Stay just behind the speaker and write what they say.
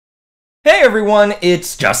Hey everyone,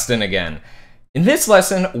 it's Justin again. In this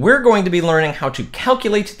lesson, we're going to be learning how to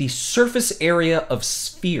calculate the surface area of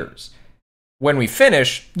spheres. When we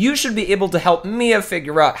finish, you should be able to help Mia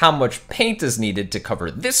figure out how much paint is needed to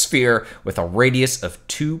cover this sphere with a radius of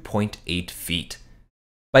 2.8 feet.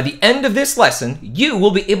 By the end of this lesson, you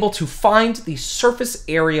will be able to find the surface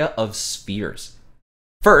area of spheres.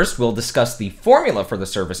 First, we'll discuss the formula for the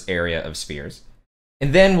surface area of spheres,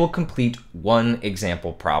 and then we'll complete one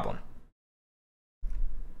example problem.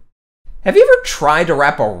 Have you ever tried to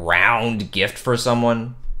wrap a round gift for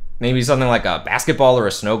someone? Maybe something like a basketball or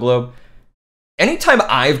a snow globe? Anytime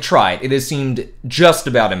I've tried, it has seemed just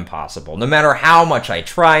about impossible. No matter how much I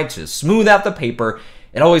try to smooth out the paper,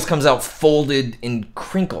 it always comes out folded and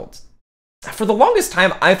crinkled. For the longest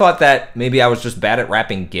time, I thought that maybe I was just bad at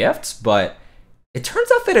wrapping gifts, but it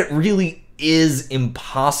turns out that it really is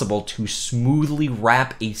impossible to smoothly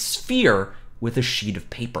wrap a sphere with a sheet of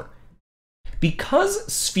paper. Because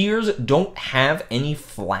spheres don't have any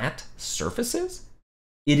flat surfaces,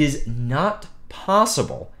 it is not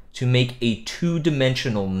possible to make a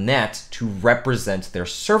two-dimensional net to represent their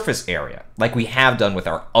surface area, like we have done with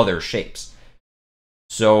our other shapes.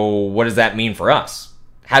 So what does that mean for us?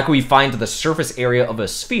 How can we find the surface area of a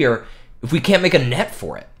sphere if we can't make a net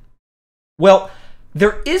for it? Well,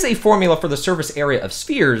 there is a formula for the surface area of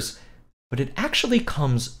spheres, but it actually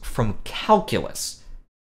comes from calculus.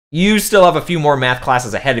 You still have a few more math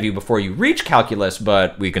classes ahead of you before you reach calculus,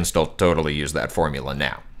 but we can still totally use that formula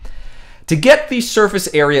now. To get the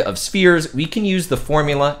surface area of spheres, we can use the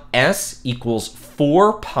formula S equals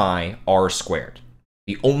 4 pi r squared.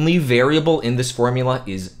 The only variable in this formula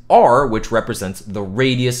is r, which represents the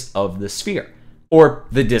radius of the sphere, or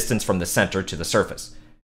the distance from the center to the surface.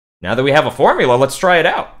 Now that we have a formula, let's try it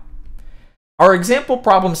out. Our example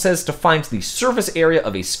problem says to find the surface area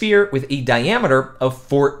of a sphere with a diameter of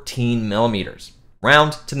 14 millimeters,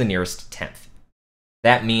 round to the nearest tenth.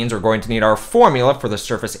 That means we're going to need our formula for the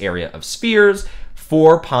surface area of spheres,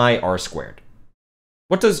 4 pi r squared.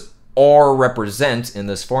 What does r represent in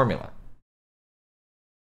this formula?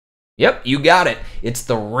 Yep, you got it. It's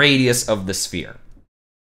the radius of the sphere.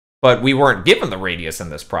 But we weren't given the radius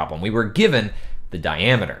in this problem. We were given the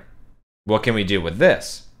diameter. What can we do with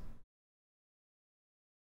this?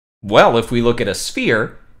 Well, if we look at a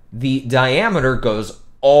sphere, the diameter goes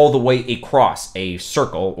all the way across a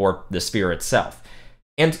circle, or the sphere itself.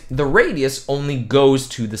 And the radius only goes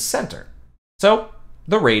to the center. So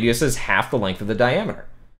the radius is half the length of the diameter.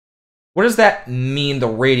 What does that mean the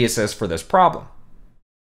radius is for this problem?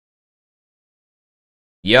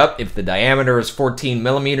 Yep, if the diameter is 14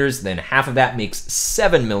 millimeters, then half of that makes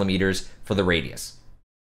 7 millimeters for the radius.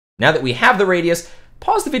 Now that we have the radius,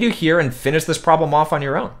 pause the video here and finish this problem off on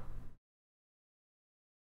your own.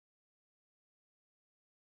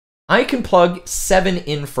 I can plug 7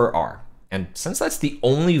 in for r, and since that's the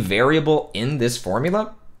only variable in this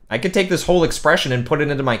formula, I could take this whole expression and put it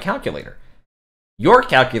into my calculator. Your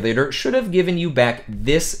calculator should have given you back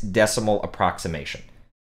this decimal approximation.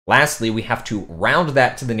 Lastly, we have to round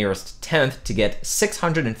that to the nearest tenth to get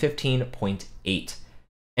 615.8.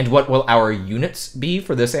 And what will our units be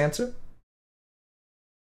for this answer?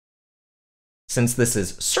 Since this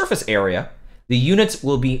is surface area, the units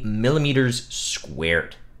will be millimeters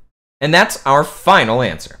squared. And that's our final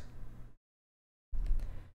answer.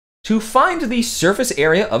 To find the surface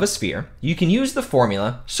area of a sphere, you can use the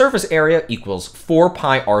formula surface area equals 4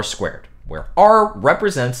 pi r squared, where r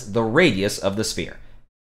represents the radius of the sphere.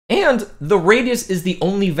 And the radius is the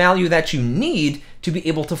only value that you need to be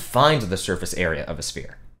able to find the surface area of a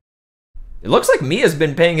sphere. It looks like Mia's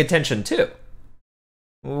been paying attention too.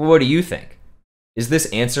 What do you think? Is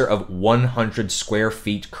this answer of 100 square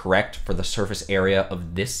feet correct for the surface area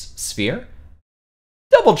of this sphere?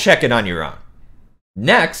 Double check it on your own.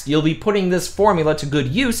 Next, you'll be putting this formula to good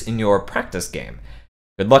use in your practice game.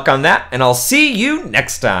 Good luck on that, and I'll see you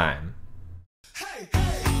next time.